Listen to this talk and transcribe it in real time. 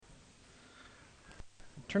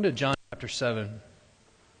Turn to John chapter 7. I'm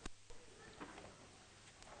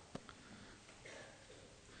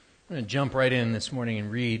going to jump right in this morning and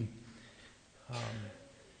read. I'm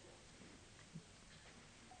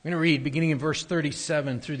going to read beginning in verse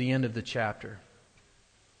 37 through the end of the chapter,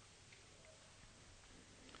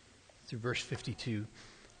 through verse 52.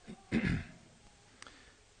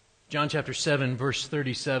 John chapter 7, verse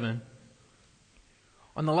 37.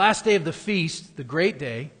 On the last day of the feast, the great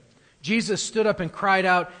day, Jesus stood up and cried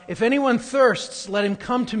out, "If anyone thirsts, let him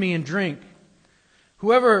come to me and drink.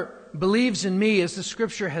 Whoever believes in me, as the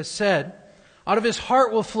Scripture has said, out of his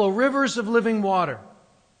heart will flow rivers of living water."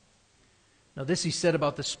 Now this he said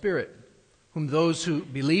about the Spirit, whom those who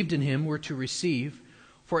believed in him were to receive,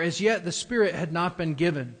 for as yet the Spirit had not been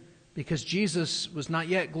given, because Jesus was not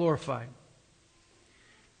yet glorified.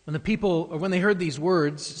 When they heard these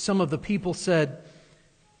words, some of the people said,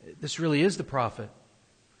 "This really is the prophet."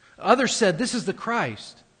 Others said, "This is the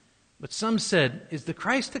Christ." But some said, "Is the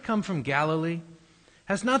Christ to come from Galilee?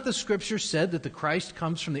 Has not the Scripture said that the Christ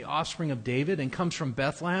comes from the offspring of David and comes from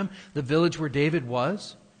Bethlehem, the village where David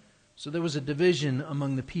was?" So there was a division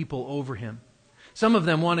among the people over him. Some of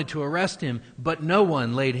them wanted to arrest him, but no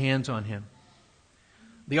one laid hands on him.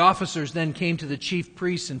 The officers then came to the chief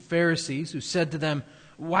priests and Pharisees, who said to them,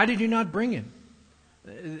 "Why did you not bring him?"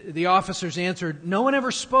 The officers answered, "No one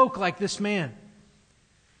ever spoke like this man."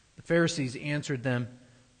 The Pharisees answered them,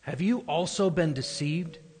 "Have you also been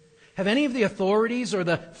deceived? Have any of the authorities or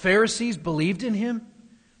the Pharisees believed in him?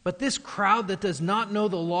 But this crowd that does not know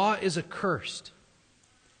the law is accursed."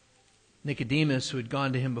 Nicodemus, who had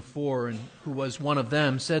gone to him before and who was one of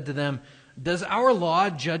them, said to them, "Does our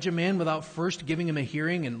law judge a man without first giving him a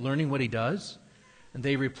hearing and learning what he does?" And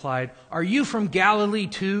they replied, "Are you from Galilee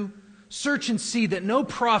too? Search and see that no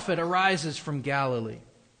prophet arises from Galilee."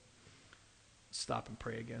 Stop and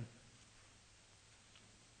pray again.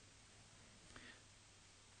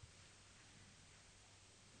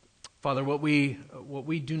 Father, what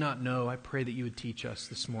we do not know, I pray that you would teach us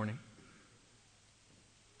this morning.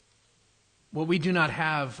 What we do not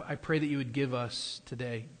have, I pray that you would give us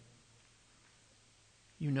today.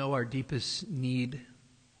 You know our deepest need.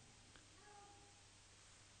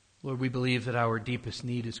 Lord, we believe that our deepest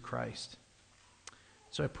need is Christ.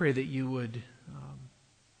 So I pray that you would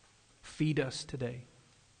feed us today.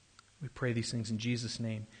 We pray these things in Jesus'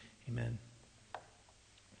 name. Amen.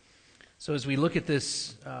 So as we look at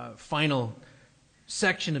this final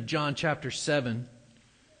section of John chapter 7,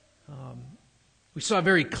 we saw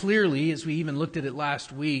very clearly, as we even looked at it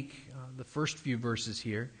last week, the first few verses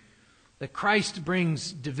here, that Christ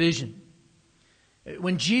brings division.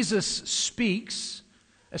 When Jesus speaks,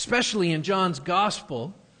 especially in John's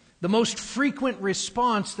Gospel, the most frequent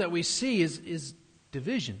response that we see is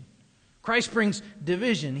division. Christ brings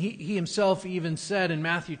division. He himself even said in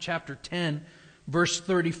Matthew chapter 10, verse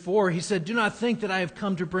 34, he said, "Do not think that I have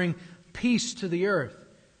come to bring peace to the earth.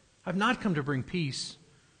 I have not come to bring peace,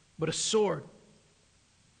 but a sword."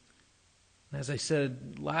 As I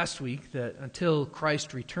said last week, that until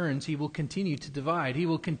Christ returns, he will continue to divide. He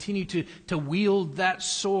will continue to wield that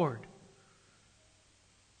sword.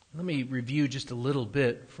 Let me review just a little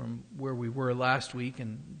bit from where we were last week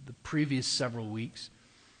and the previous several weeks.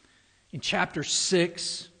 In chapter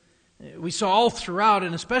 6, we saw all throughout,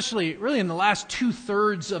 and especially really in the last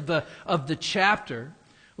 2/3 of the chapter,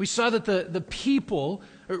 we saw that the people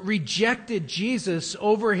rejected Jesus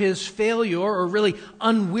over his failure, or really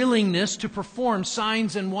unwillingness, to perform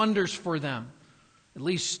signs and wonders for them, at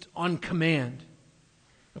least on command.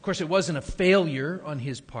 Of course, it wasn't a failure on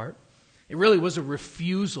his part. It really was a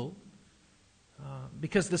refusal,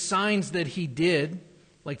 because the signs that he did,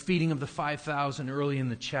 like feeding of the 5,000 early in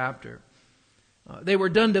the chapter, they were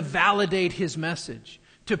done to validate his message,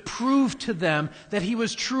 to prove to them that he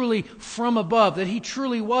was truly from above, that he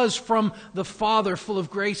truly was from the Father, full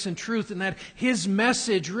of grace and truth, and that his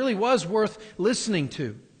message really was worth listening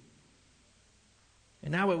to.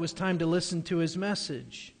 And now it was time to listen to his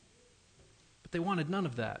message. But they wanted none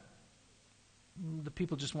of that. The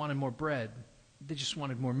people just wanted more bread. They just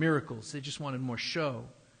wanted more miracles. They just wanted more show.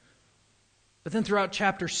 But then throughout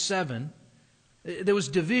chapter 7, there was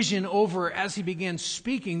division over, as he began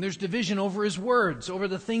speaking, there's division over his words, over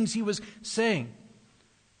the things he was saying.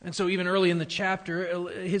 And so even early in the chapter,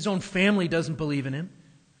 his own family doesn't believe in him.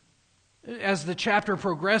 As the chapter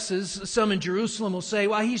progresses, some in Jerusalem will say,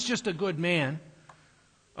 "Well, he's just a good man."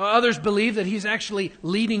 Others believe that he's actually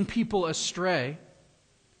leading people astray.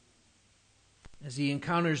 As he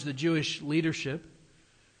encounters the Jewish leadership,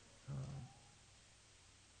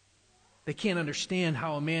 They can't understand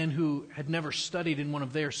how a man who had never studied in one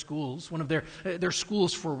of their schools, one of their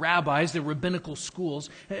schools for rabbis, their rabbinical schools,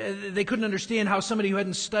 they couldn't understand how somebody who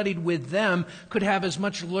hadn't studied with them could have as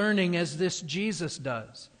much learning as this Jesus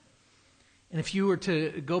does. And if you were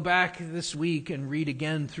to go back this week and read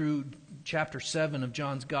again through chapter 7 of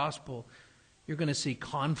John's Gospel, you're going to see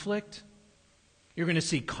conflict. You're going to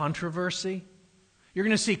see controversy. You're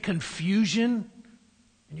going to see confusion.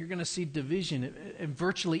 And you're going to see division in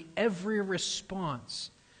virtually every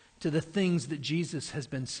response to the things that Jesus has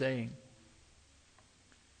been saying.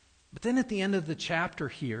 But then at the end of the chapter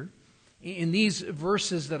here, in these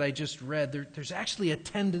verses that I just read, there's actually a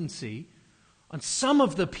tendency on some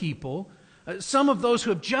of the people, some of those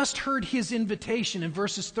who have just heard his invitation in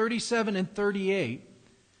verses 37 and 38,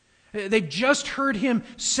 they've just heard him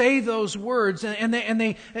say those words, and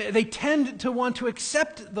they tend to want to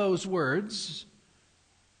accept those words.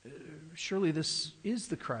 Surely this is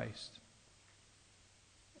the Christ.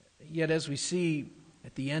 Yet as we see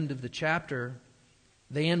at the end of the chapter,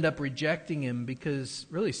 they end up rejecting him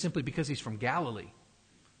simply because he's from Galilee,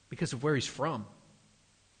 because of where he's from.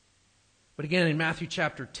 But again, in Matthew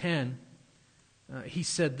chapter 10, he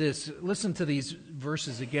said this. Listen to these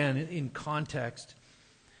verses again in context.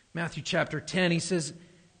 Matthew chapter 10, he says,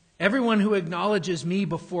 "Everyone who acknowledges me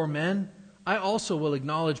before men, I also will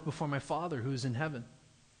acknowledge before my Father who is in heaven.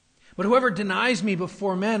 But whoever denies me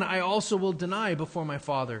before men, I also will deny before my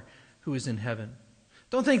Father who is in heaven.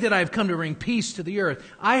 Don't think that I have come to bring peace to the earth.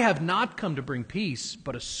 I have not come to bring peace,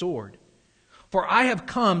 but a sword. For I have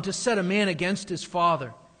come to set a man against his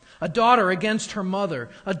father, a daughter against her mother,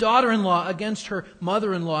 a daughter-in-law against her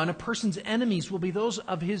mother-in-law, and a person's enemies will be those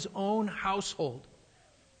of his own household.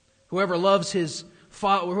 Whoever loves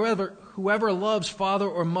father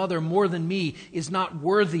or mother more than me is not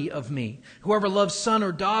worthy of me. Whoever loves son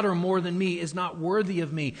or daughter more than me is not worthy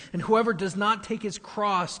of me. And whoever does not take his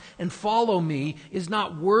cross and follow me is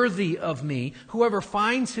not worthy of me. Whoever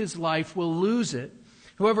finds his life will lose it.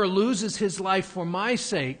 Whoever loses his life for my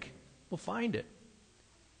sake will find it.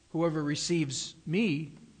 Whoever receives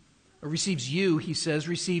me, or receives you, he says,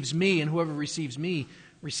 receives me, and whoever receives me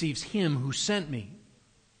receives him who sent me."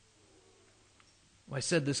 I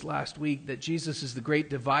said this last week that Jesus is the great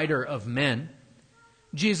divider of men.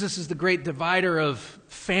 Jesus is the great divider of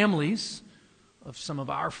families, of some of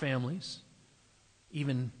our families,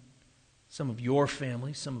 even some of your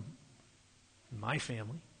family, some of my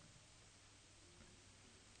family.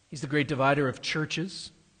 He's the great divider of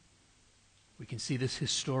churches. We can see this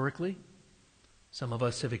historically. Some of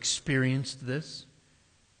us have experienced this.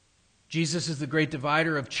 Jesus is the great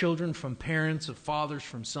divider of children from parents, of fathers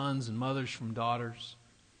from sons, and mothers from daughters.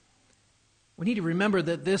 We need to remember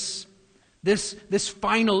that this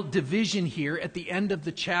final division here at the end of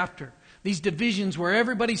the chapter, these divisions where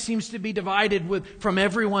everybody seems to be divided from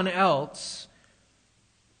everyone else,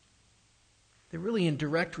 they're really in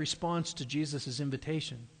direct response to Jesus'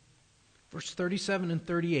 invitation. Verse 37 and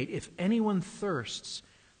 38, "If anyone thirsts,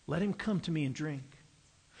 let him come to me and drink.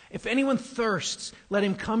 If anyone thirsts, let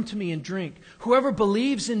him come to me and drink. Whoever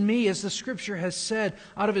believes in me, as the Scripture has said,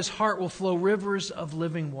 out of his heart will flow rivers of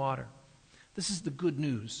living water." This is the good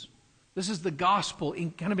news. This is the gospel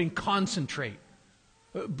in concentrate,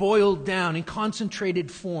 boiled down in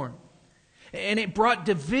concentrated form. And it brought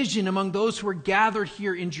division among those who were gathered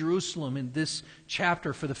here in Jerusalem in this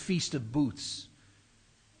chapter for the Feast of Booths.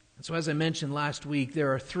 And so as I mentioned last week,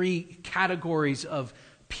 there are three categories of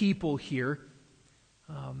people here.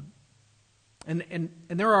 And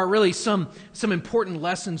there are really some important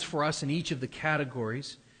lessons for us in each of the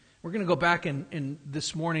categories. We're going to go back and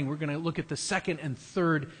this morning we're going to look at the second and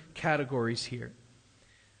third categories here.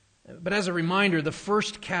 But as a reminder, the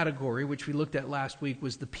first category, which we looked at last week,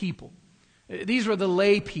 was the people. These were the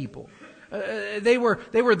lay people. They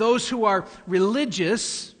were those who are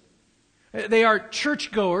religious. They are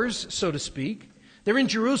churchgoers, so to speak. They're in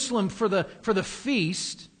Jerusalem for the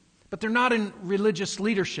feast, but they're not in religious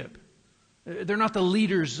leadership. They're not the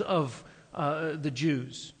leaders of the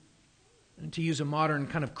Jews. And to use a modern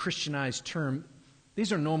kind of Christianized term,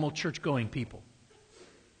 these are normal church-going people.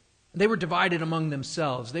 They were divided among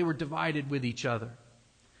themselves. They were divided with each other.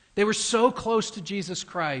 They were so close to Jesus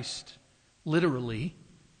Christ, literally,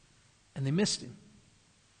 and they missed him.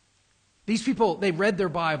 These people, they read their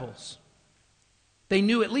Bibles. They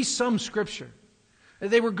knew at least some Scripture.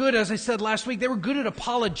 They were good, as I said last week, they were good at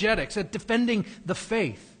apologetics, at defending the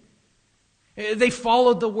faith. They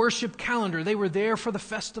followed the worship calendar. They were there for the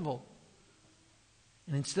festival.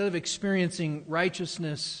 And instead of experiencing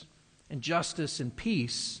righteousness and justice and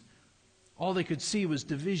peace, all they could see was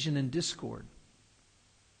division and discord.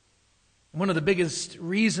 One of the biggest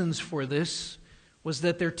reasons for this was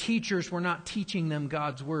that their teachers were not teaching them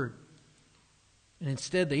God's word. And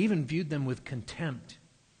instead, they even viewed them with contempt.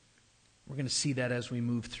 We're going to see that as we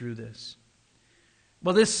move through this.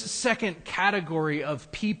 Well, this second category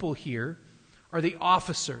of people here are the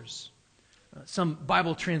officers. Some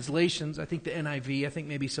Bible translations, I think the NIV, I think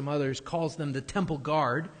maybe some others, calls them the temple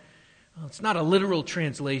guard. It's not a literal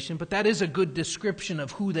translation, but that is a good description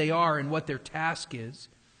of who they are and what their task is.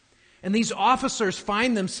 And these officers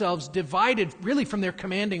find themselves divided really from their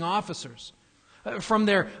commanding officers, from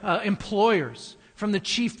their employers, from the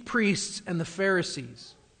chief priests and the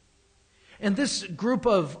Pharisees. And this group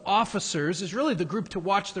of officers is really the group to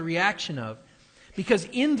watch the reaction of, because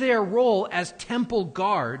in their role as temple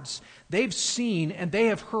guards, they've seen and they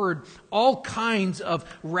have heard all kinds of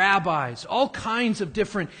rabbis, all kinds of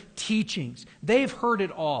different teachings. They've heard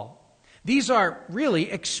it all. These are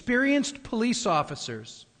really experienced police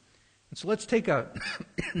officers. And so let's take a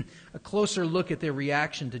closer look at their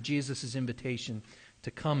reaction to Jesus' invitation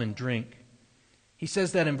to come and drink. He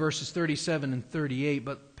says that in verses 37 and 38,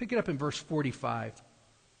 but pick it up in verse 45.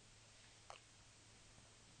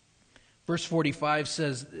 Verse 45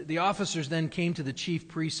 says, "The officers then came to the chief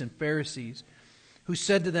priests and Pharisees, who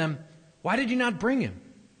said to them, 'Why did you not bring him?'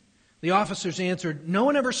 The officers answered, 'No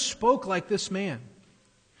one ever spoke like this man.'"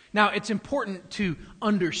 Now, it's important to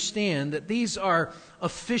understand that these are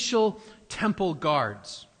official temple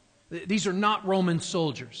guards. These are not Roman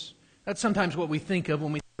soldiers. That's sometimes what we think of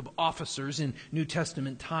when we think of officers in New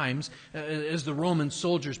Testament times as the Roman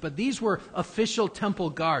soldiers. But these were official temple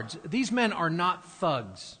guards. These men are not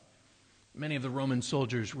thugs. Many of the Roman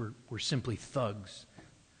soldiers were simply thugs.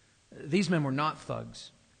 These men were not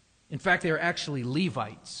thugs. In fact, they are actually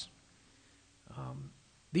Levites.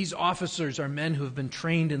 These officers are men who have been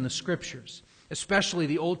trained in the Scriptures, especially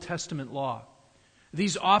the Old Testament law.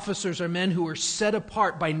 These officers are men who are set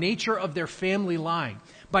apart by nature of their family line,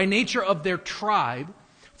 by nature of their tribe,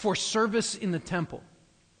 for service in the temple.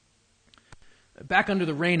 Back under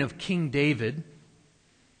the reign of King David,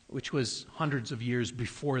 which was hundreds of years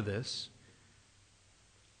before this,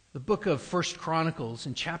 the book of 1 Chronicles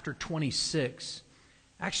in chapter 26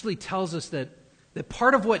 actually tells us that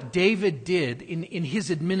part of what David did in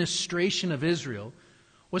his administration of Israel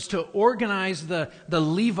was to organize the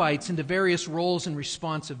Levites into various roles and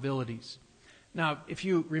responsibilities. Now, if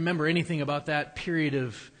you remember anything about that period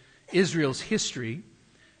of Israel's history,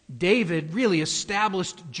 David really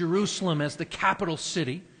established Jerusalem as the capital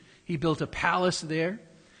city. He built a palace there.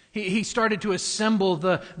 He started to assemble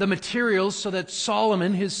the materials so that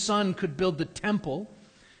Solomon, his son, could build the temple.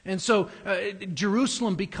 And so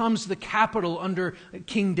Jerusalem becomes the capital under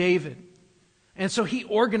King David. And so he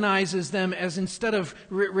organizes them as, instead of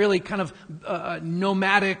really kind of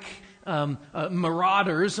nomadic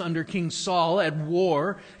marauders under King Saul at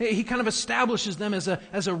war, he kind of establishes them as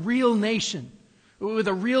a real nation with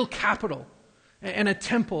a real capital and a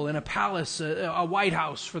temple and a palace, a White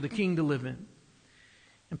House for the king to live in.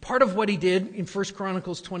 And part of what he did in 1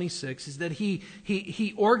 Chronicles 26 is that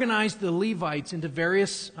he organized the Levites into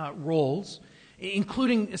various roles,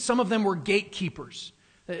 including some of them were gatekeepers.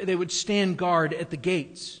 They would stand guard at the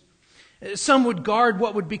gates. Some would guard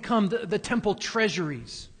what would become the temple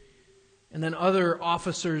treasuries. And then other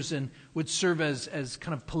officers would serve as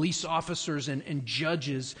kind of police officers and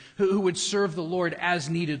judges who would serve the Lord as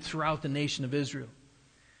needed throughout the nation of Israel.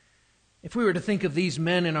 If we were to think of these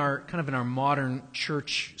men in our modern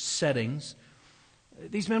church settings,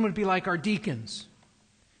 these men would be like our deacons.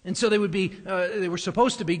 And so they were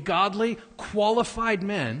supposed to be godly, qualified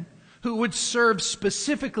men who would serve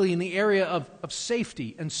specifically in the area of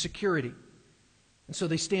safety and security. And so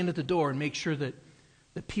they stand at the door and make sure that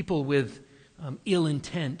the people with ill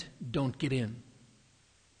intent don't get in.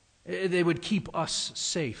 They would keep us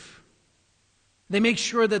safe. They make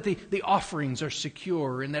sure that the offerings are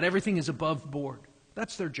secure and that everything is above board.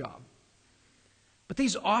 That's their job. But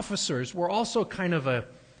these officers were also kind of a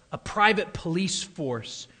private police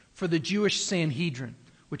force for the Jewish Sanhedrin,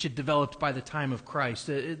 which had developed by the time of Christ.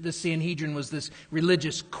 The Sanhedrin was this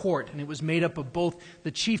religious court, and it was made up of both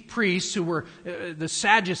the chief priests, who were the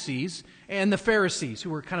Sadducees, and the Pharisees, who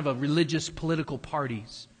were kind of a religious political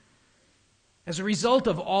parties. As a result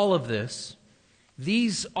of all of this,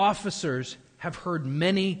 these officers have heard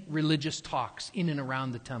many religious talks in and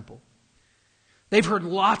around the temple. They've heard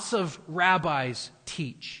lots of rabbis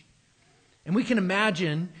teach. And we can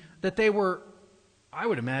imagine that they were, I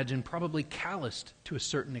would imagine, probably calloused to a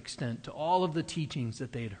certain extent to all of the teachings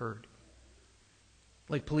that they had heard.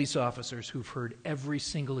 Like police officers who've heard every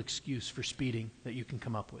single excuse for speeding that you can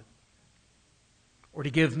come up with. Or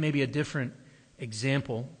to give maybe a different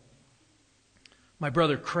example, My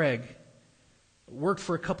brother Craig worked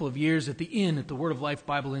for a couple of years at the Inn at the Word of Life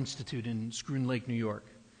Bible Institute in Schroon Lake, New York.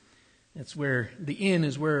 It's where the Inn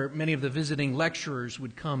is where many of the visiting lecturers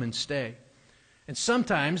would come and stay. And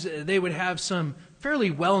sometimes they would have some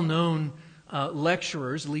fairly well-known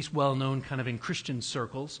lecturers, at least well-known kind of in Christian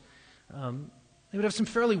circles. They would have some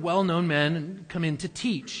fairly well-known men come in to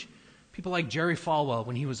teach. People like Jerry Falwell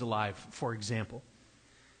when he was alive, for example.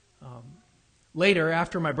 Later,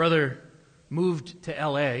 after my brother moved to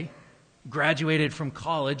L.A., graduated from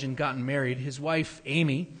college and gotten married, his wife,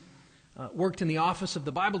 Amy, worked in the office of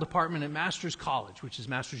the Bible department at Masters College, which is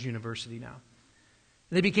Masters University now.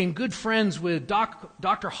 They became good friends with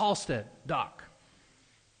Dr. Halstead, Doc.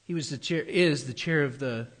 He is the chair of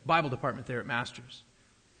the Bible department there at Masters.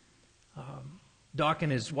 Doc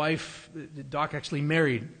and his wife, Doc actually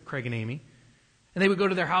married Craig and Amy, and they would go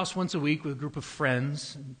to their house once a week with a group of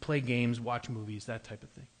friends, and play games, watch movies, that type of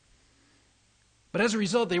thing. But as a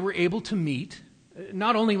result, they were able to meet.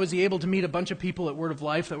 Not only was he able to meet a bunch of people at Word of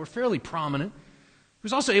Life that were fairly prominent, he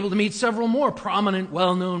was also able to meet several more prominent,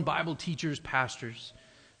 well-known Bible teachers, pastors,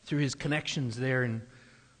 through his connections there in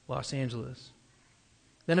Los Angeles.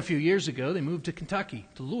 Then a few years ago, they moved to Kentucky,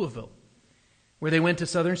 to Louisville, where they went to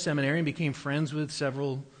Southern Seminary and became friends with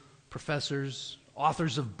several professors,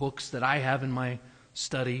 authors of books that I have in my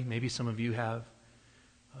study, maybe some of you have.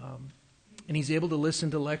 And he's able to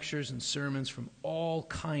listen to lectures and sermons from all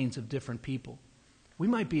kinds of different people. We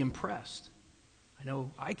might be impressed. I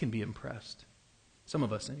know I can be impressed. Some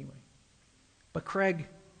of us anyway. But Craig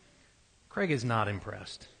is not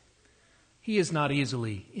impressed. He is not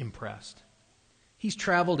easily impressed. He's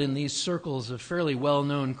traveled in these circles of fairly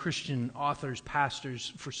well-known Christian authors,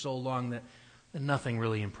 pastors for so long that nothing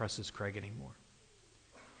really impresses Craig anymore.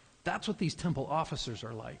 That's what these temple officers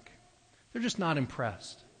are like. They're just not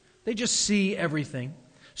impressed. They just see everything.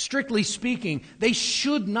 Strictly speaking, they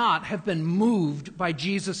should not have been moved by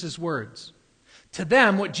Jesus' words. To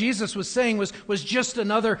them, what Jesus was saying was just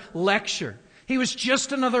another lecture. He was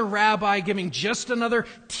just another rabbi giving just another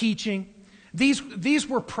teaching. These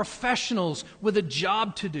were professionals with a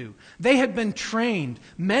job to do. They had been trained.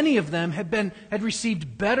 Many of them had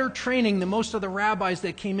received better training than most of the rabbis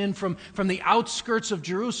that came in from the outskirts of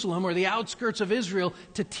Jerusalem or the outskirts of Israel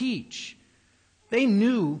to teach. They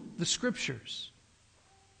knew the Scriptures.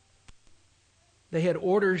 They had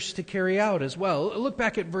orders to carry out as well. Look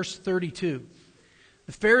back at verse 32.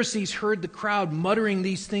 The Pharisees heard the crowd muttering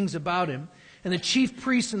these things about him, and the chief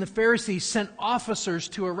priests and the Pharisees sent officers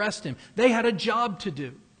to arrest him. They had a job to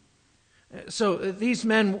do. So these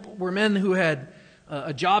men were men who had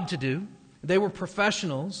a job to do. They were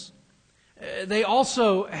professionals. They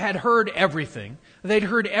also had heard everything. They'd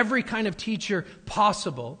heard every kind of teacher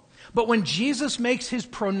possible. But when Jesus makes his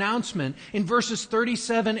pronouncement in verses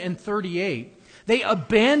 37 and 38, they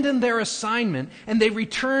abandon their assignment and they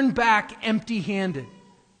return back empty-handed.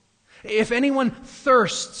 If anyone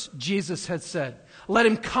thirsts, Jesus had said, let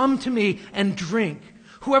him come to me and drink.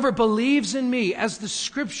 Whoever believes in me, as the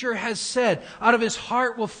Scripture has said, out of his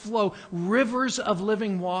heart will flow rivers of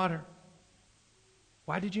living water.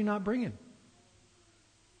 Why did you not bring him?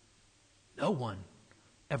 No one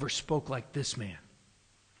ever spoke like this man.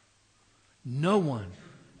 No one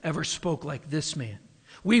ever spoke like this man.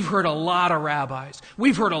 We've heard a lot of rabbis.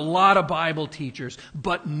 We've heard a lot of Bible teachers,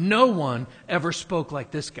 but no one ever spoke like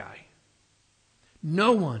this guy.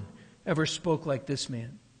 No one ever spoke like this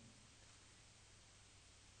man.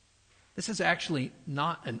 This is actually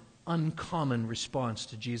not an uncommon response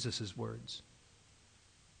to Jesus' words.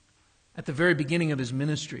 At the very beginning of his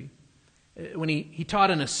ministry, when he taught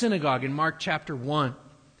in a synagogue in Mark chapter 1,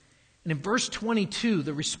 and in verse 22,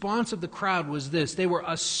 the response of the crowd was this. They were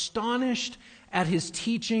astonished at his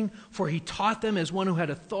teaching, for he taught them as one who had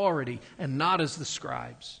authority and not as the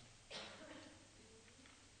scribes.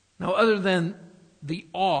 Now, other than the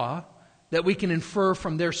awe that we can infer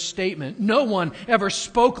from their statement, no one ever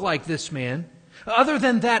spoke like this man. Other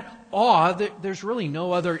than that awe, there's really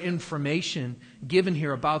no other information given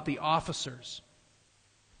here about the officers.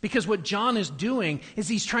 Because what John is doing is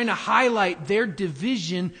he's trying to highlight their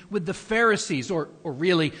division with the Pharisees, or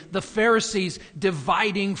really the Pharisees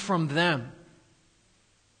dividing from them.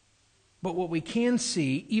 But what we can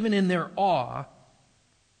see, even in their awe,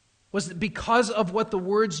 was that because of what the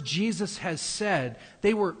words Jesus has said,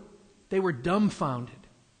 they were dumbfounded.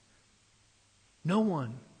 No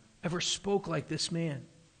one ever spoke like this man.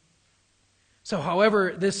 So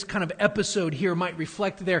however this kind of episode here might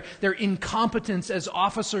reflect their incompetence as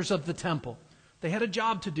officers of the temple, they had a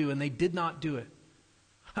job to do and they did not do it.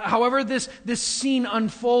 However, this scene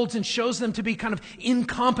unfolds and shows them to be kind of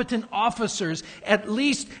incompetent officers, at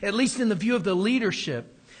least in the view of the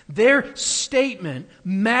leadership. Their statement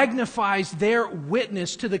magnifies their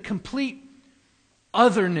witness to the complete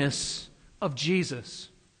otherness of Jesus.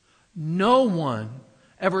 No one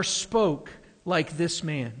ever spoke like this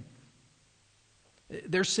man.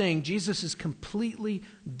 They're saying Jesus is completely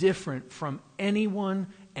different from anyone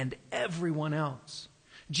and everyone else.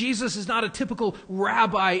 Jesus is not a typical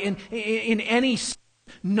rabbi in any sense.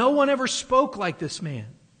 No one ever spoke like this man.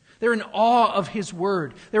 They're in awe of his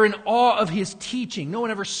word. They're in awe of his teaching. No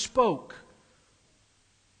one ever spoke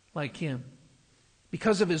like him.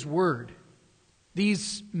 Because of his word,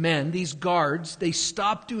 these men, these guards, they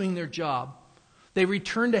stop doing their job. They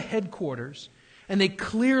return to headquarters, and they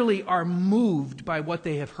clearly are moved by what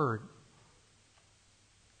they have heard.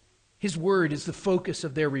 His word is the focus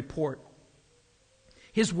of their report.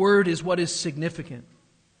 His word is what is significant.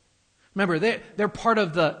 Remember, they're part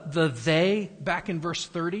of the they back in verse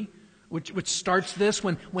 30, which starts this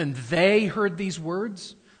when they heard these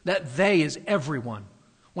words. That they is everyone.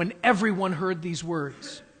 When everyone heard these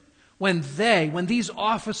words. When these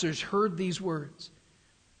officers heard these words,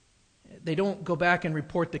 they don't go back and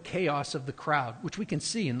report the chaos of the crowd, which we can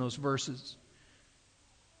see in those verses.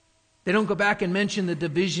 They don't go back and mention the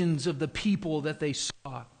divisions of the people that they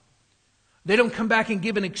saw. They don't come back and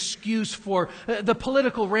give an excuse for the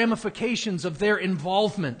political ramifications of their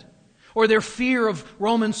involvement or their fear of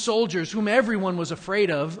Roman soldiers, whom everyone was afraid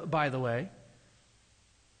of, by the way.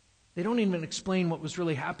 They don't even explain what was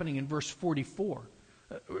really happening in verse 44.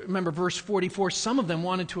 Remember verse 44, some of them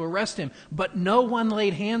wanted to arrest him, but no one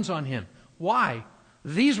laid hands on him. Why?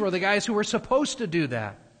 These were the guys who were supposed to do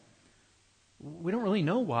that. We don't really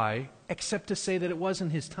know why, except to say that it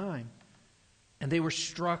wasn't his time. And they were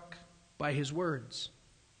struck by his words.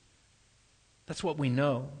 That's what we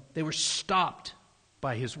know. They were stopped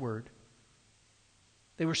by his word.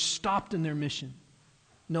 They were stopped in their mission.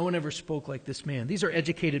 No one ever spoke like this man. These are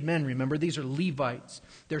educated men, remember. These are Levites.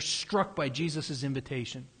 They're struck by Jesus'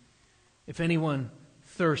 invitation. If anyone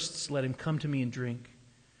thirsts, let him come to me and drink.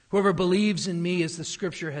 Whoever believes in me, as the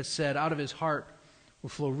scripture has said, out of his heart will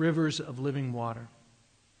flow rivers of living water.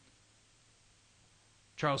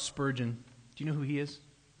 Charles Spurgeon, do you know who he is?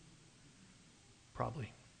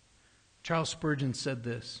 Probably. Charles Spurgeon said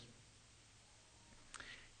this.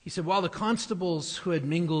 He said, while the constables who had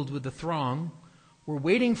mingled with the throng were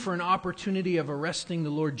waiting for an opportunity of arresting the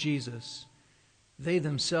Lord Jesus, they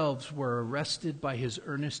themselves were arrested by his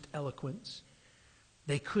earnest eloquence.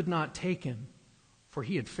 They could not take him, for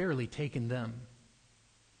he had fairly taken them.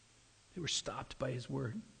 They were stopped by his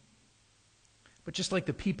word. But just like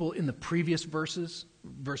the people in the previous verses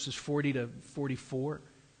 40 to 44,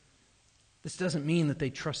 this doesn't mean that they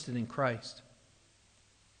trusted in Christ.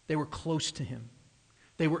 They were close to him.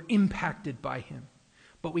 They were impacted by him.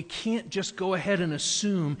 But we can't just go ahead and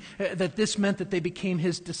assume that this meant that they became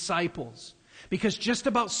his disciples. Because just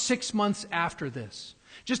about 6 months after this,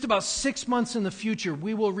 just about 6 months in the future,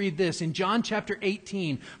 we will read this. In John chapter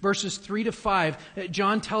 18, verses 3 to 5,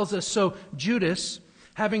 John tells us, so Judas,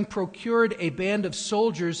 having procured a band of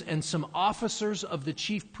soldiers and some officers of the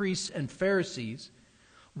chief priests and Pharisees,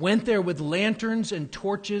 went there with lanterns and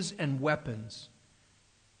torches and weapons.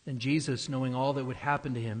 Then Jesus, knowing all that would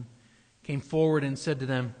happen to him, came forward and said to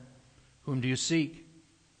them, whom do you seek?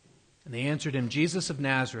 And they answered him, Jesus of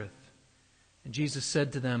Nazareth. And Jesus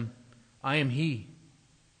said to them, I am he.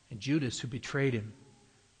 And Judas, who betrayed him,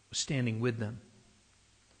 was standing with them.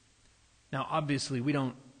 Now, obviously, we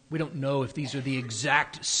don't know if these are the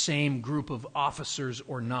exact same group of officers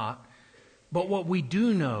or not. But what we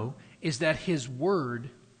do know is that his word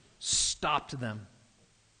stopped them.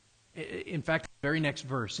 In fact, the very next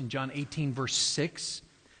verse, in John 18, verse 6,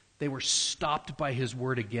 they were stopped by his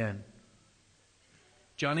word again.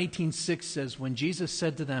 John 18:6 says, when Jesus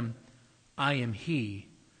said to them, I am he,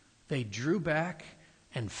 they drew back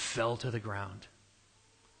and fell to the ground.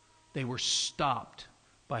 They were stopped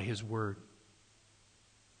by his word.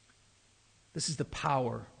 This is the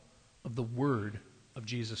power of the word of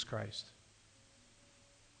Jesus Christ.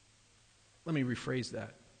 Let me rephrase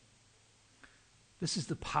that. This is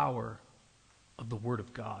the power of the word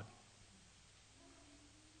of God.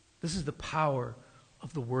 This is the power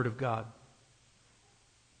of the word of God.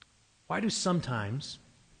 Why do sometimes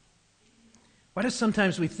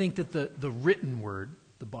we think that the written word,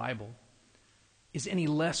 the Bible, is any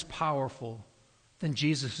less powerful than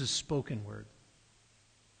Jesus' spoken word?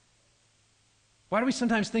 Why do we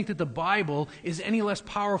sometimes think that the Bible is any less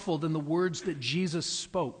powerful than the words that Jesus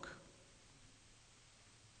spoke?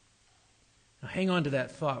 Now, hang on to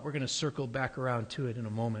that thought. We're going to circle back around to it in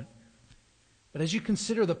a moment. But as you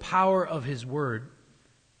consider the power of His Word,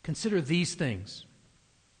 consider these things.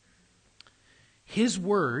 His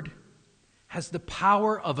Word has the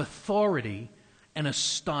power of authority and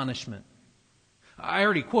astonishment. I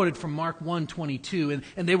already quoted from Mark 1:22,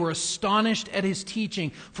 and they were astonished at His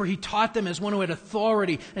teaching, for He taught them as one who had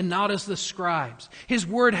authority and not as the scribes. His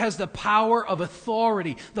Word has the power of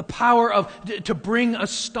authority, the power to bring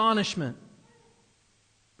astonishment.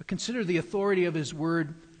 But consider the authority of His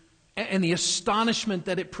Word and the astonishment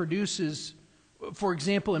that it produces. For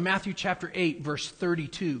example, in Matthew chapter 8, verse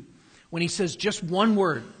 32, when He says just one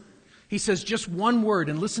word. He says just one word,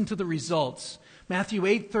 and listen to the results. Matthew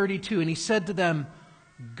 8:32, and He said to them,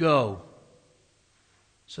 "Go."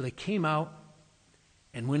 So they came out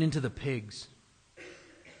and went into the pigs.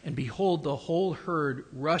 And behold, the whole herd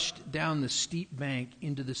rushed down the steep bank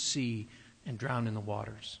into the sea and drowned in the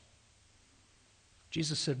waters.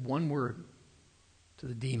 Jesus said one word to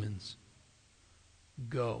the demons,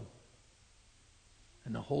 "Go."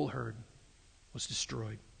 And the whole herd was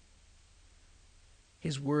destroyed.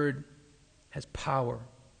 His Word has power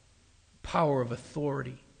of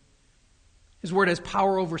authority. His Word has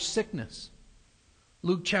power over sickness.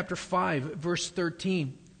 Luke chapter 5, verse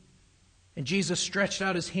 13. And Jesus stretched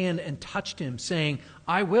out His hand and touched him, saying,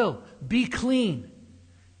 "I will, be clean."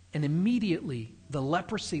 And immediately the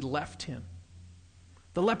leprosy left him.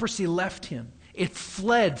 The leprosy left him. It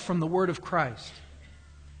fled from the word of Christ.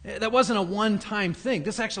 That wasn't a one-time thing.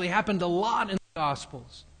 This actually happened a lot in the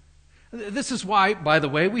Gospels. This is why, by the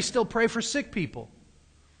way, we still pray for sick people.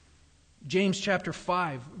 James chapter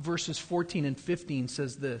 5, verses 14 and 15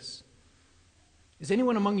 says this: "Is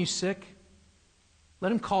anyone among you sick?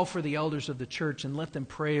 Let him call for the elders of the church and let them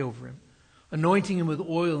pray over him, anointing him with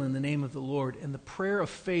oil in the name of the Lord. And the prayer of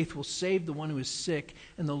faith will save the one who is sick,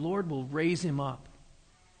 and the Lord will raise him up."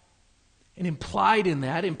 And implied in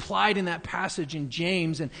that passage in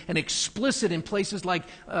James, and explicit in places like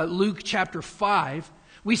Luke chapter 5,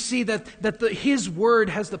 we see that His Word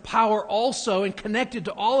has the power also, and connected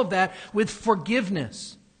to all of that, with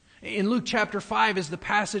forgiveness. In Luke chapter 5 is the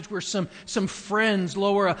passage where some friends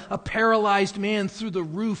lower a paralyzed man through the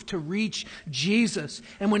roof to reach Jesus.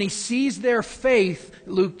 And when he sees their faith,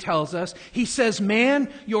 Luke tells us, he says,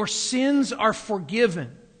 "Man, your sins are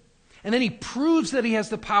forgiven." And then he proves that he has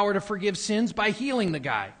the power to forgive sins by healing the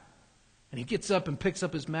guy. And he gets up and picks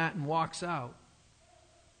up his mat and walks out.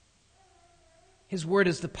 His Word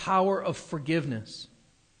is the power of forgiveness.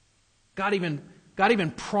 God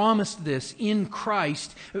even promised this in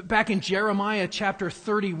Christ back in Jeremiah chapter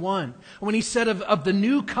 31, when He said of the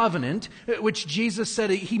new covenant, which Jesus said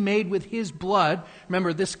He made with His blood.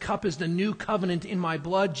 Remember, this cup is the new covenant in my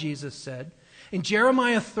blood, Jesus said. In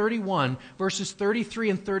Jeremiah 31, verses 33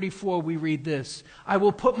 and 34, we read this: "I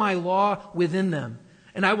will put my law within them,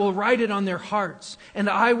 and I will write it on their hearts, and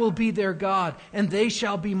I will be their God, and they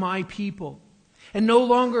shall be my people. And no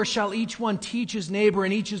longer shall each one teach his neighbor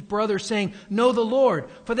and each his brother, saying, 'Know the Lord,'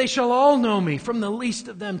 for they shall all know me, from the least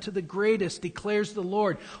of them to the greatest, declares the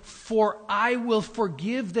Lord. For I will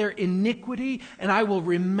forgive their iniquity, and I will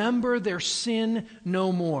remember their sin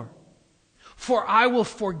no more. For I will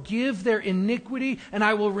forgive their iniquity, and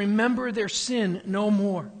I will remember their sin no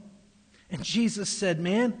more." And Jesus said,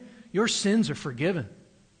 "Man, your sins are forgiven."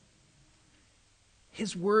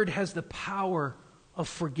 His Word has the power of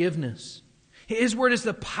forgiveness. His Word is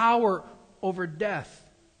the power over death,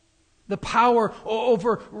 the power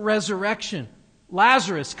over resurrection.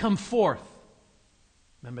 Lazarus, come forth.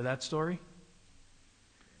 Remember that story?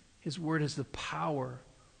 His Word is the power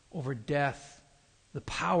over death, the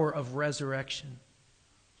power of resurrection.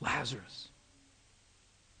 Lazarus,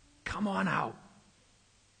 come on out.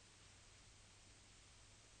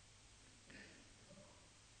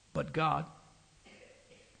 But God,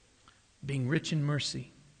 being rich in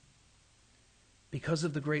mercy, because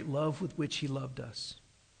of the great love with which He loved us,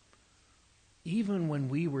 even when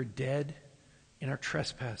we were dead in our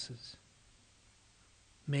trespasses,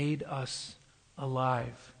 made us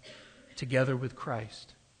alive together with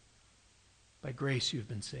Christ. By grace you have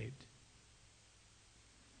been saved.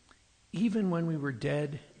 Even when we were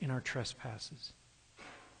dead in our trespasses,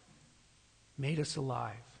 made us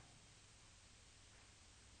alive.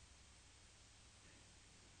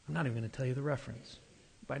 I'm not even going to tell you the reference.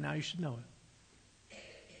 By now you should know it.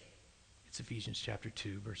 It's Ephesians chapter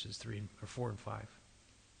 2, verses 4 and 5.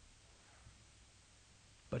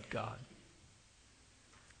 But God,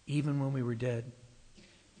 even when we were dead,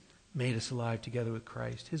 made us alive together with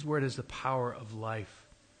Christ. His Word is the power of life.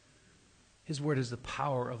 His Word is the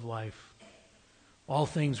power of life. All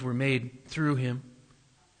things were made through Him,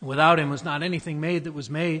 Without him was not anything made that was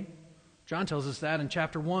made. John tells us that in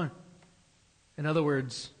chapter 1. In other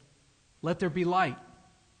words, let there be light.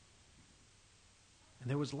 And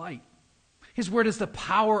there was light. His word is the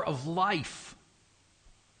power of life.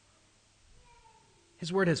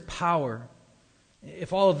 His word has power.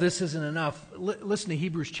 If all of this isn't enough, listen to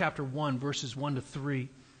Hebrews chapter 1, verses 1 to 3.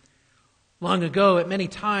 Long ago, at many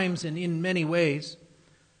times and in many ways,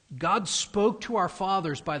 God spoke to our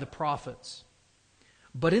fathers by the prophets.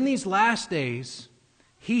 But in these last days,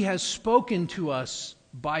 He has spoken to us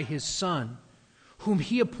by His Son, whom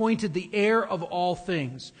He appointed the heir of all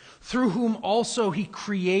things, through whom also He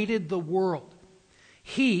created the world.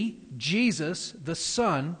 He, Jesus, the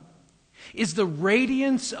Son, is the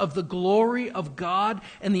radiance of the glory of God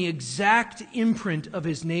and the exact imprint of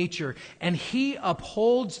His nature, and He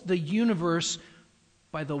upholds the universe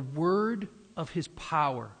by the word of His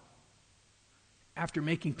power. After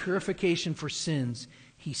making purification for sins,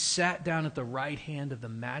 He sat down at the right hand of the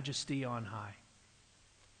Majesty on high.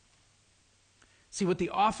 See, what the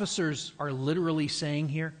officers are literally saying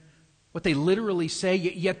here, what they literally say,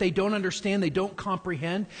 yet they don't understand, they don't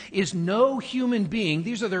comprehend, is no human being,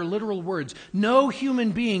 these are their literal words, no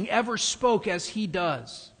human being ever spoke as He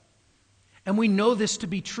does. And we know this to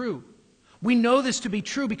be true. We know this to be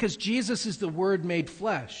true because Jesus is the Word made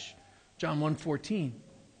flesh. John 1:14.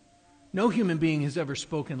 No human being has ever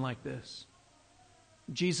spoken like this.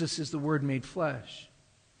 Jesus is the Word made flesh.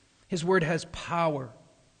 His Word has power,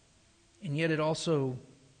 and yet it also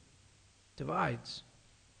divides.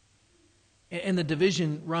 And the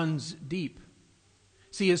division runs deep.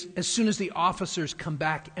 See, as soon as the officers come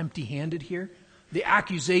back empty-handed here, the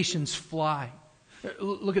accusations fly.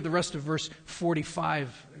 Look at the rest of verse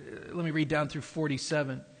 45. Let me read down through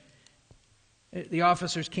 47. The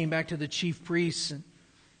officers came back to the chief priests and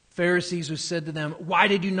Pharisees, who said to them, "Why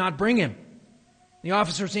did you not bring him?" The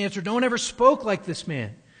officers answered, "No one ever spoke like this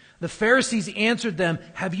man." The Pharisees answered them,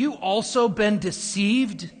 "Have you also been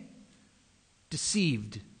deceived?"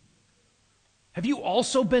 Deceived. Have you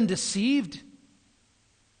also been deceived?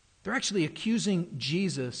 They're actually accusing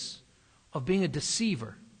Jesus of being a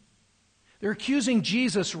deceiver. They're accusing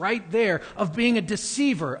Jesus right there of being a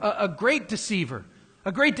deceiver, a great deceiver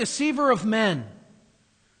of men.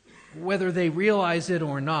 Whether they realize it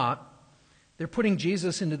or not, they're putting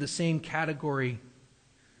Jesus into the same category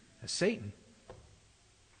as Satan.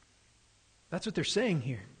 That's what they're saying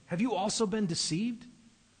here. Have you also been deceived?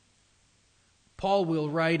 Paul will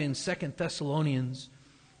write in 2 Thessalonians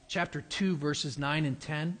chapter 2, verses 9 and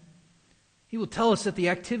 10. He will tell us that the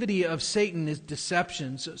activity of Satan is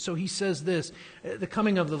deception. So he says this, the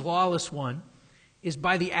coming of the lawless one is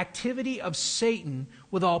by the activity of Satan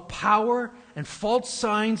with all power and false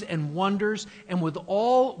signs and wonders and with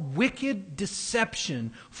all wicked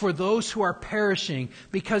deception for those who are perishing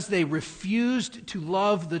because they refused to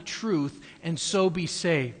love the truth and so be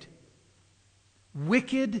saved.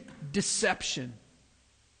 Wicked deception.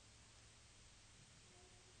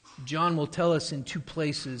 John will tell us in two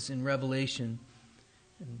places in Revelation,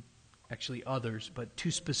 and actually others, but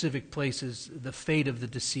two specific places, the fate of the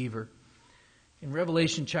deceiver. In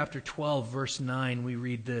Revelation chapter 12, verse 9, we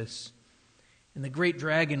read this. "And the great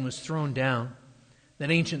dragon was thrown down,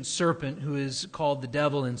 that ancient serpent who is called the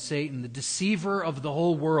devil and Satan, the deceiver of the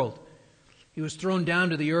whole world. He was thrown down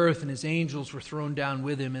to the earth, and his angels were thrown down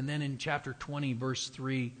with him." And then in chapter 20, verse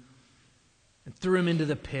 3, "And threw him into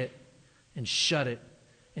the pit, and shut it,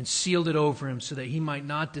 and sealed it over him, so that he might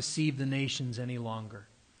not deceive the nations any longer."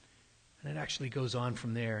 And it actually goes on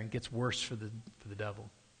from there and gets worse for the devil.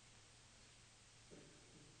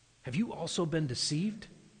 Have you also been deceived?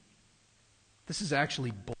 This is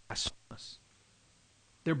actually blasphemous.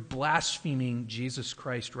 They're blaspheming Jesus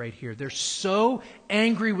Christ right here. They're so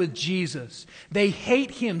angry with Jesus. They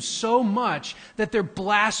hate Him so much that they're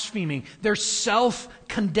blaspheming. They're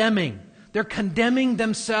self-condemning. They're condemning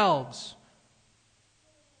themselves.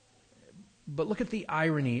 But look at the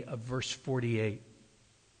irony of verse 48.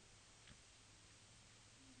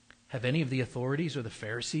 Have any of the authorities or the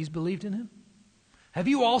Pharisees believed in Him? Have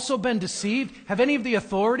you also been deceived? Have any of the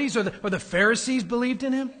authorities or the Pharisees believed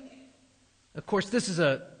in Him? Of course, it's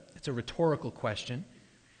a rhetorical question.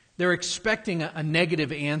 They're expecting a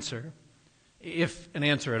negative answer, if an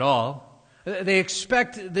answer at all. They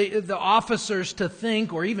expect the officers to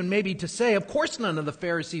think, or even maybe to say, of course none of the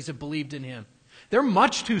Pharisees have believed in Him. They're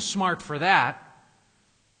much too smart for that.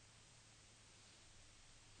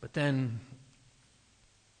 But then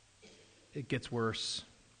it gets worse.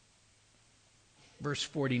 Verse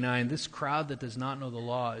 49, "This crowd that does not know the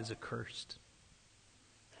law is accursed."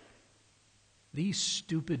 These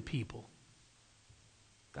stupid people,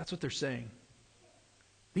 that's what they're saying.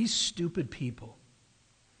 These stupid people,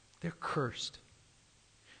 they're cursed.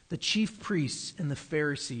 The chief priests and the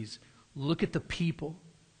Pharisees look at the people,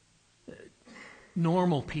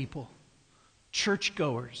 normal people,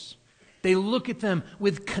 churchgoers. They look at them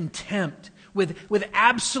with contempt, with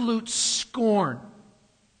absolute scorn.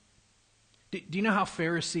 Do you know how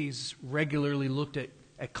Pharisees regularly looked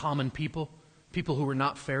at common people who were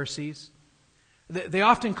not Pharisees? They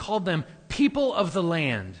often called them people of the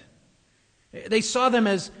land. They saw them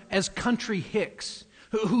as country hicks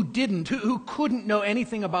who couldn't know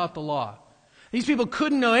anything about the law. These people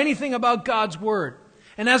couldn't know anything about God's Word.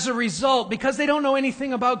 And as a result, because they don't know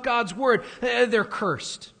anything about God's Word, they're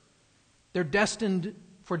cursed. They're destined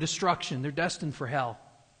for destruction. They're destined for hell.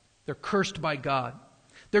 They're cursed by God.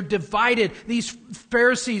 They're divided. These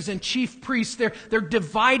Pharisees and chief priests, they're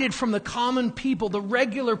divided from the common people, the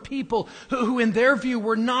regular people who in their view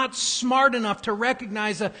were not smart enough to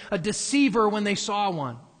recognize a deceiver when they saw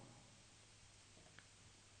one.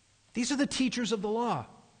 These are the teachers of the law.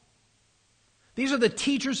 These are the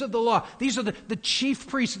teachers of the law. These are the chief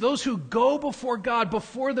priests, those who go before God,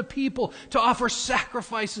 before the people, to offer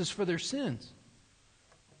sacrifices for their sins.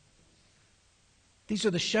 These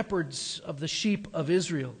are the shepherds of the sheep of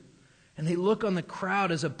Israel. And they look on the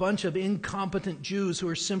crowd as a bunch of incompetent Jews who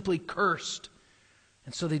are simply cursed.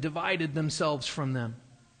 And so they divided themselves from them.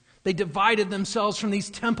 They divided themselves from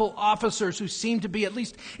these temple officers who seemed to be, at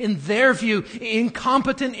least in their view,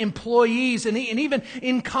 incompetent employees and even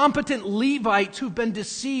incompetent Levites who've been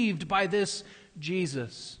deceived by this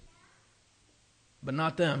Jesus. But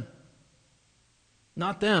not them.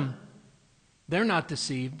 Not them. They're not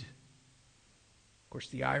deceived. Of course,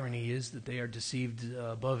 the irony is that they are deceived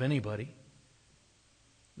above anybody.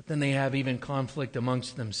 But then they have even conflict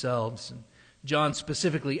amongst themselves. And John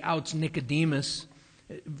specifically outs Nicodemus.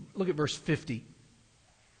 Look at verse 50.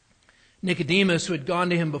 Nicodemus, who had gone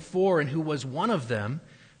to him before and who was one of them,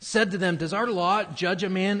 said to them, "Does our law judge a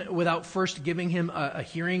man without first giving him a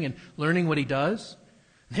hearing and learning what he does?"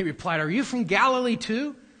 And they replied, "Are you from Galilee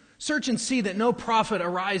too? Search and see that no prophet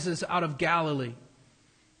arises out of Galilee."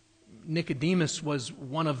 Nicodemus was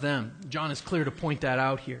one of them. John is clear to point that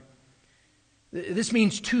out here. This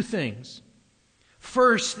means two things.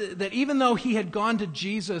 First, that even though he had gone to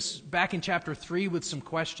Jesus back in chapter 3 with some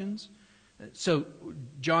questions, so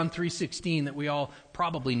John 3:16 that we all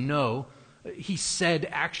probably know, he said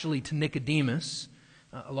actually to Nicodemus,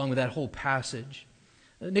 along with that whole passage.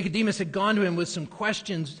 Nicodemus had gone to him with some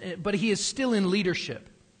questions, but he is still in leadership.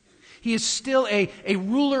 He is still a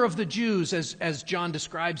ruler of the Jews, as John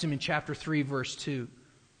describes him in chapter 3, verse 2.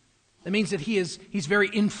 That means that he's very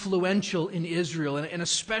influential in Israel, and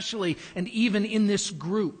especially and even in this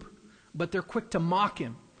group. But they're quick to mock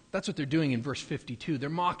him. That's what they're doing in verse 52. They're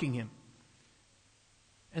mocking him.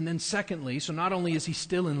 And then secondly, so not only is he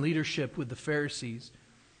still in leadership with the Pharisees,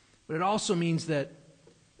 but it also means that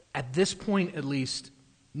at this point at least,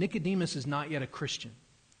 Nicodemus is not yet a Christian.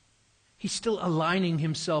 He's still aligning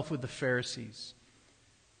himself with the Pharisees.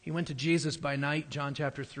 He went to Jesus by night, John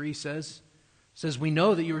chapter 3 says, "We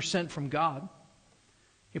know that you were sent from God."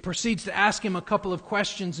 He proceeds to ask him a couple of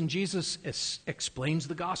questions, and Jesus explains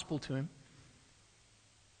the gospel to him.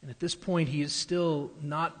 And at this point, he is still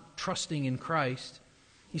not trusting in Christ.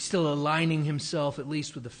 He's still aligning himself, at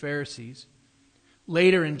least, with the Pharisees.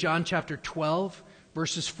 Later in John chapter 12,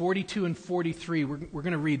 verses 42 and 43, we're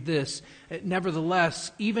going to read this.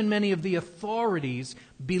 "Nevertheless, even many of the authorities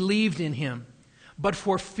believed in him. But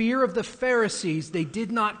for fear of the Pharisees, they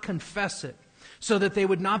did not confess it, so that they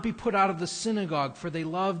would not be put out of the synagogue, for they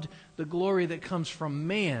loved the glory that comes from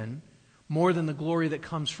man more than the glory that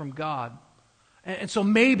comes from God." And so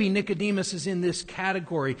maybe Nicodemus is in this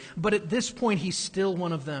category, but at this point he's still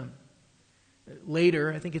one of them.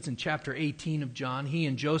 Later, I think it's in chapter 18 of John, he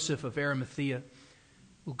and Joseph of Arimathea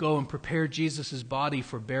will go and prepare Jesus' body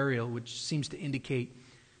for burial, which seems to indicate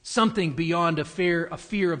something beyond a fear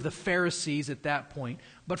of the Pharisees at that point.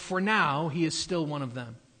 But for now, he is still one of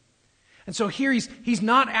them. And so here he's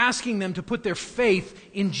not asking them to put their faith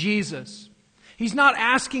in Jesus. He's not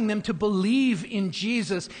asking them to believe in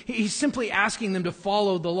Jesus. He's simply asking them to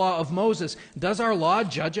follow the law of Moses. Does our law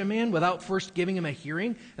judge a man without first giving him a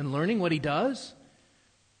hearing and learning what he does?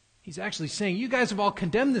 He's actually saying, you guys have all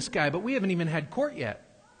condemned this guy, but we haven't even had court yet.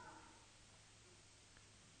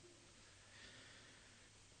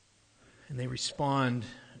 And they respond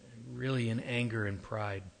really in anger and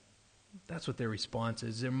pride. That's what their response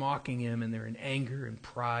is. They're mocking him and they're in anger and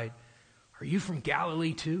pride. "Are you from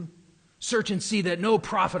Galilee too? Search and see that no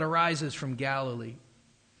prophet arises from Galilee."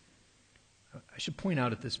 I should point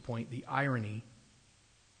out at this point the irony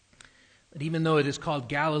But even though it is called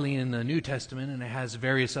Galilee in the New Testament, and it has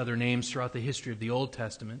various other names throughout the history of the Old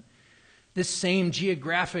Testament, this same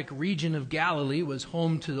geographic region of Galilee was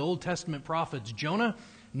home to the Old Testament prophets Jonah,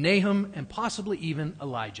 Nahum, and possibly even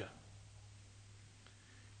Elijah.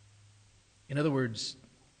 In other words,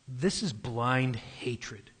 this is blind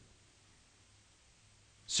hatred.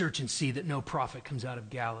 Search and see that no prophet comes out of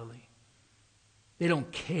Galilee. They don't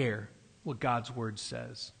care what God's word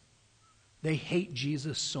says. They hate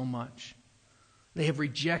Jesus so much. They have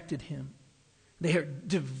rejected him. They are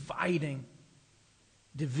dividing.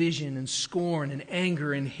 Division and scorn and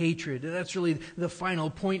anger and hatred. That's really the final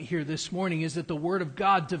point here this morning, is that the Word of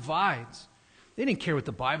God divides. They didn't care what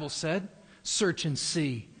the Bible said. Search and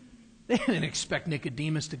see. They didn't expect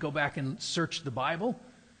Nicodemus to go back and search the Bible.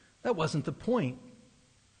 That wasn't the point.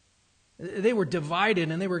 They were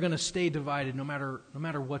divided, and they were going to stay divided no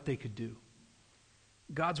matter what they could do.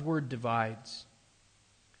 God's Word divides.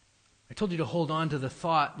 I told you to hold on to the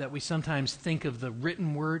thought that we sometimes think of the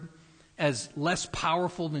written Word as less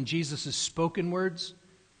powerful than Jesus' spoken words.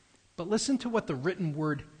 But listen to what the written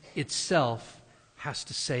word itself has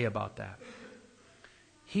to say about that.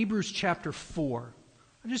 Hebrews chapter 4,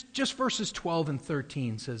 just verses 12 and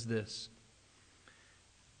 13 says this: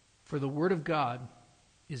 "For the word of God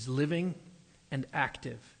is living and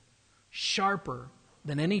active, sharper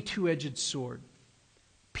than any two-edged sword,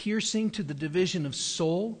 piercing to the division of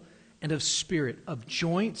soul and of spirit, of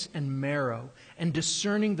joints and marrow, and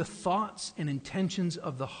discerning the thoughts and intentions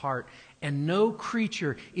of the heart. And no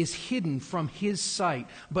creature is hidden from his sight,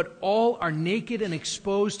 but all are naked and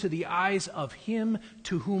exposed to the eyes of him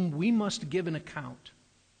to whom we must give an account."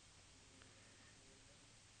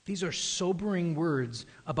 These are sobering words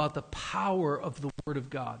about the power of the Word of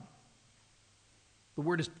God. The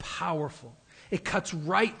Word is powerful. It cuts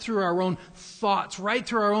right through our own thoughts, right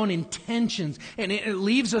through our own intentions, and it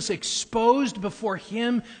leaves us exposed before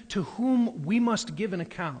him to whom we must give an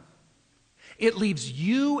account. It leaves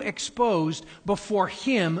you exposed before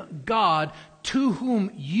him, God, to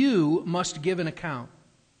whom you must give an account.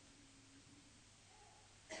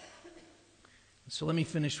 So let me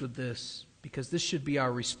finish with this, because this should be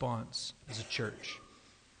our response as a church.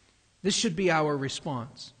 This should be our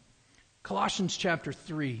response. Colossians chapter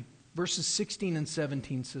 3. Verses 16 and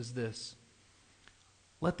 17 says this: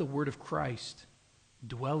 "Let the word of Christ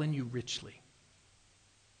dwell in you richly.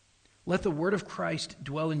 Let the word of Christ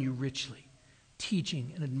dwell in you richly,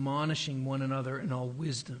 teaching and admonishing one another in all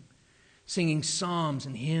wisdom, singing psalms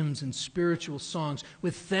and hymns and spiritual songs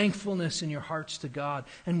with thankfulness in your hearts to God.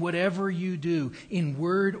 And whatever you do, in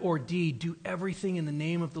word or deed, do everything in the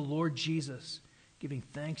name of the Lord Jesus, giving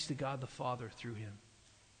thanks to God the Father through him."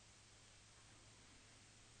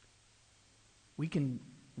 We can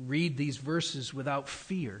read these verses without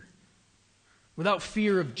fear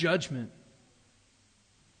of judgment.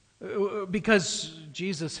 Because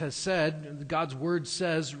Jesus has said, God's word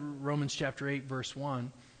says, Romans chapter 8, verse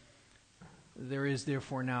 1, "There is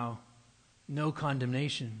therefore now no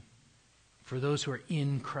condemnation for those who are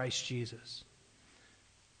in Christ Jesus."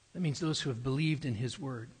 That means those who have believed in his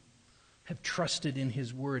word, have trusted in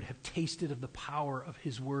his word, have tasted of the power of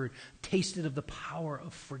his word, tasted of the power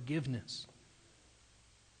of forgiveness.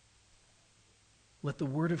 Let the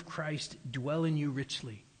word of Christ dwell in you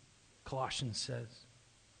richly, Colossians says.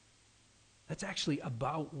 That's actually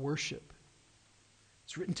about worship.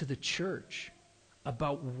 It's written to the church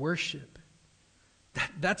about worship.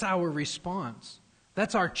 That's our response.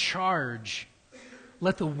 That's our charge.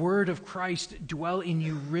 Let the word of Christ dwell in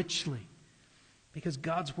you richly, because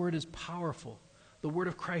God's word is powerful. The word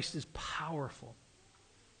of Christ is powerful.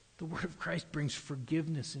 The word of Christ brings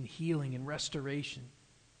forgiveness and healing and restoration.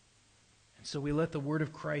 And so we let the word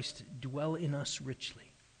of Christ dwell in us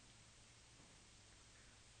richly.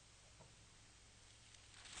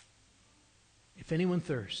 "If anyone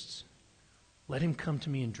thirsts, let him come to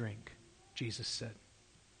me and drink," Jesus said.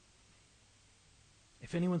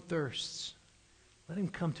 If anyone thirsts, let him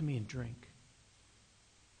come to me and drink.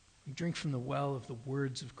 We drink from the well of the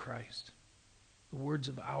words of Christ, the words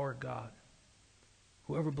of our God.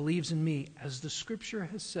 "Whoever believes in me, as the Scripture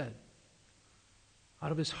has said,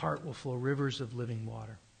 out of his heart will flow rivers of living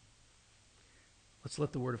water." Let's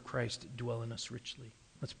let the word of Christ dwell in us richly.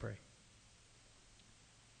 Let's pray.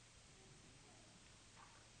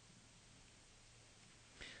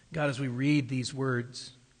 God, as we read these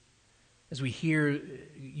words, as we hear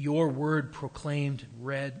your word proclaimed and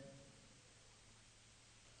read,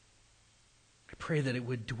 I pray that it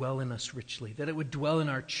would dwell in us richly, that it would dwell in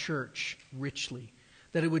our church richly,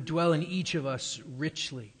 that it would dwell in each of us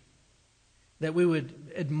richly, that we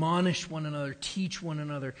would admonish one another, teach one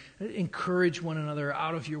another, encourage one another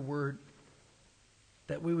out of your word.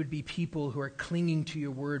 that we would be people who are clinging to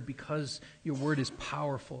your word because your word is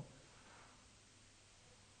powerful.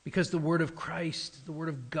 Because the word of Christ, the word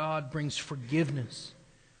of God, brings forgiveness,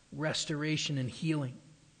 restoration, and healing.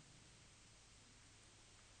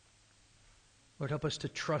 Lord, help us to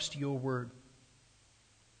trust your word.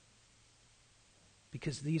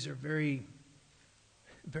 Because these are very,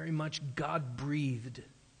 very much God-breathed,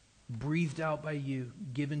 breathed out by you,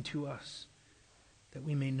 given to us, that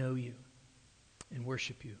we may know you and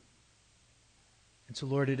worship you. And so,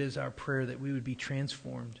 Lord, it is our prayer that we would be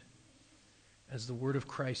transformed as the word of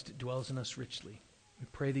Christ dwells in us richly. We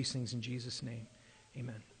pray these things in Jesus' name.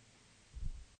 Amen.